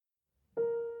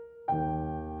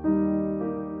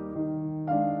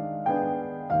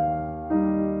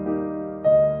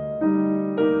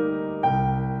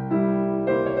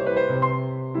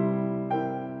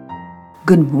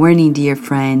Good morning, dear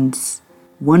friends.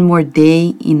 One more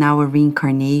day in our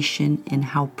reincarnation, and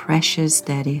how precious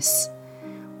that is.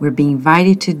 We're being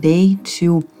invited today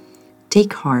to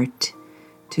take heart,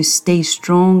 to stay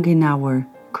strong in our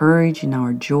courage, in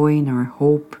our joy, in our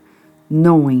hope,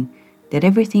 knowing that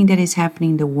everything that is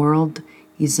happening in the world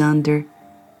is under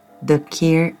the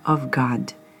care of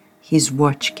God, His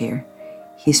watch care,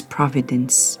 His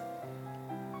providence.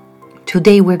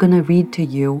 Today we're going to read to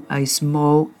you a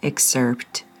small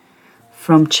excerpt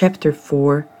from chapter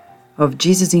 4 of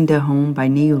Jesus in the Home by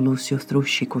Neio Lucio through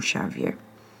Chico Xavier.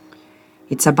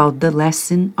 It's about the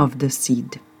lesson of the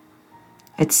seed.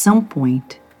 At some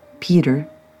point, Peter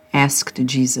asked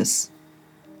Jesus,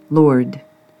 "Lord,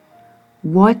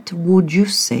 what would you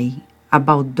say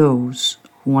about those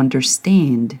who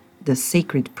understand the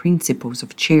sacred principles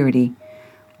of charity,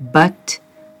 but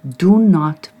do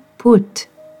not put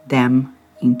them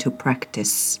into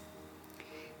practice?"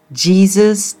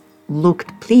 Jesus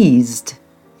looked pleased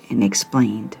and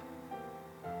explained,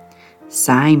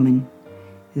 "Simon,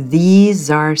 these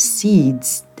are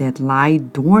seeds that lie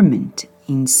dormant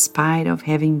in spite of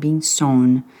having been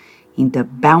sown in the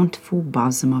bountiful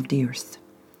bosom of the earth.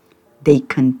 They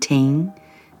contain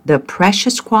the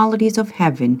precious qualities of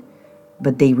heaven,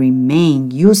 but they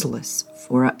remain useless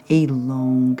for a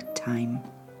long time.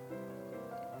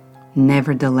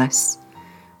 Nevertheless,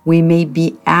 we may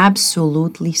be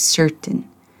absolutely certain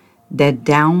that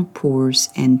downpours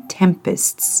and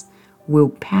tempests will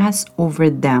pass over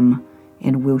them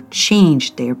and will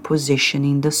change their position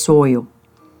in the soil,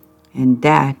 and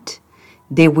that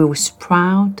they will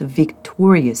sprout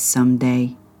victorious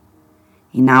someday.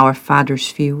 In our Father's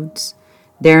fields,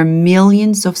 there are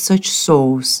millions of such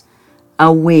souls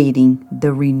awaiting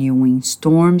the renewing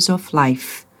storms of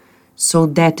life, so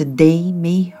that they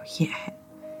may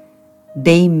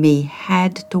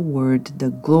head toward the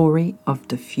glory of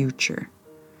the future.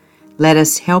 Let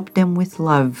us help them with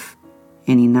love,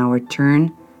 and in our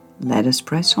turn, let us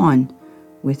press on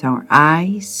with our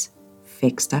eyes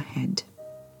fixed ahead."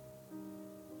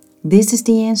 This is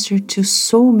the answer to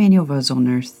so many of us on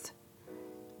earth.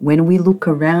 When we look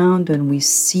around and we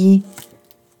see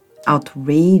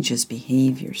outrageous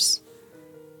behaviors,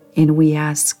 and we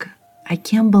ask, "I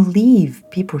can't believe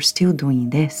people are still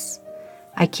doing this.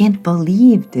 I can't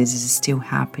believe this is still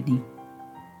happening."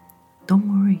 Don't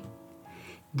worry.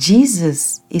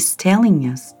 Jesus is telling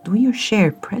us, do your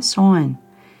share, press on.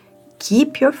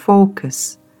 Keep your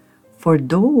focus. For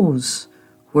those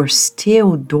who are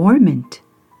still dormant,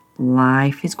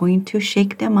 life is going to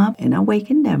shake them up and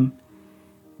awaken them.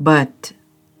 But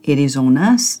it is on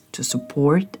us to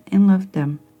support and love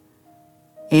them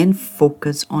and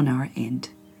focus on our end.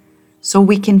 So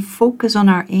we can focus on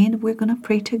our end, we're going to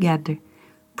pray together.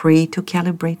 Pray to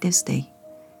calibrate this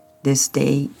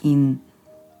day in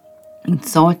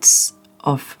thoughts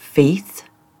of faith,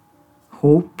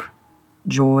 hope,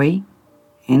 joy,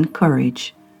 and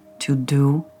courage to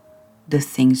do the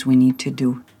things we need to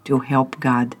do to help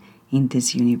God in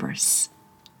this universe.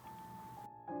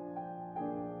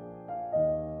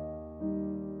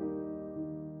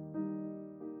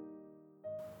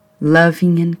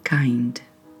 Loving and kind,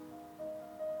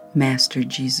 Master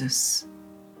Jesus,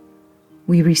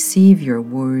 we receive your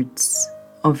words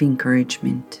of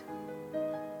encouragement,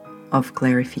 of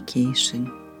clarification,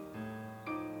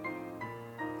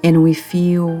 and we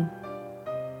feel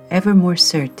ever more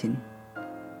certain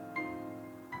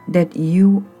that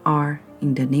you are,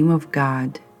 in the name of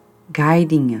God,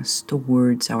 guiding us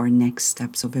towards our next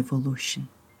steps of evolution.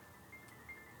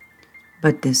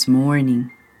 But this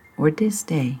morning, or this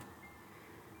day,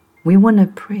 we want to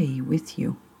pray with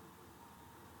you,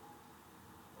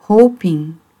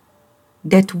 hoping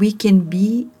that we can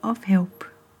be of help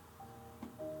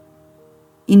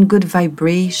in good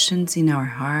vibrations in our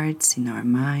hearts, in our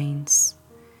minds,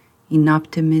 in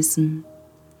optimism,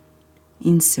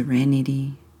 in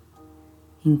serenity,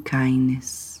 in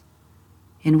kindness.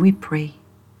 And we pray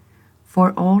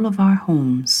for all of our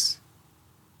homes,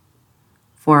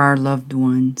 for our loved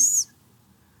ones,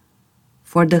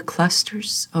 for the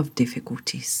clusters of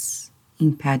difficulties,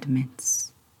 impediments.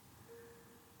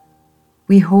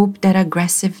 We hope that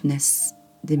aggressiveness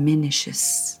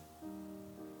diminishes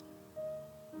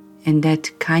and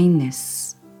that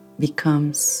kindness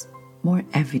becomes more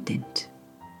evident.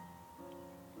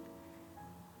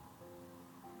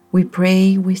 We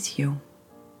pray with you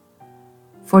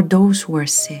for those who are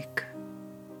sick,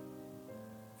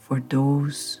 for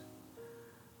those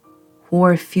who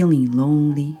are feeling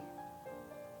lonely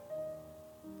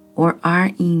or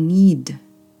are in need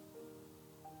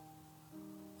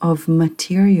of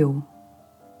material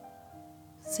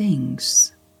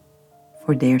things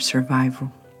for their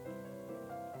survival.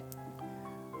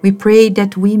 We pray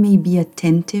that we may be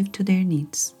attentive to their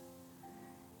needs,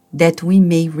 that we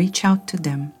may reach out to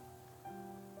them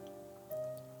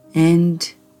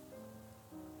and,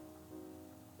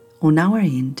 on our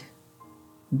end,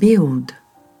 build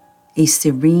a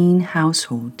serene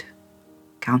household,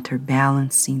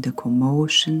 counterbalancing the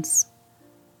commotions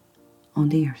on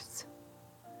the earth.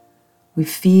 We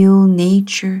feel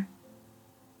nature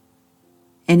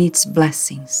and its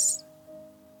blessings,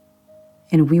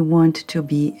 and we want to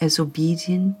be as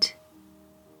obedient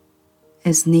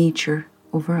as nature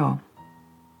overall,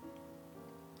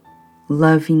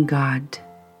 loving God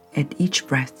at each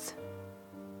breath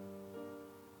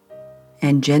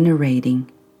and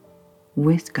generating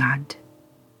with God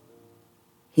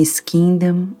His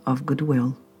kingdom of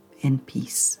goodwill and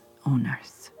peace on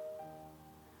earth.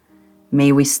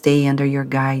 May we stay under your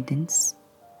guidance,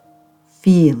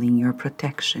 feeling your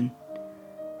protection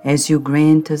as you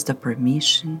grant us the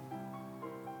permission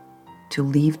to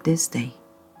live this day.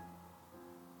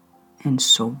 And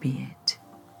so be it.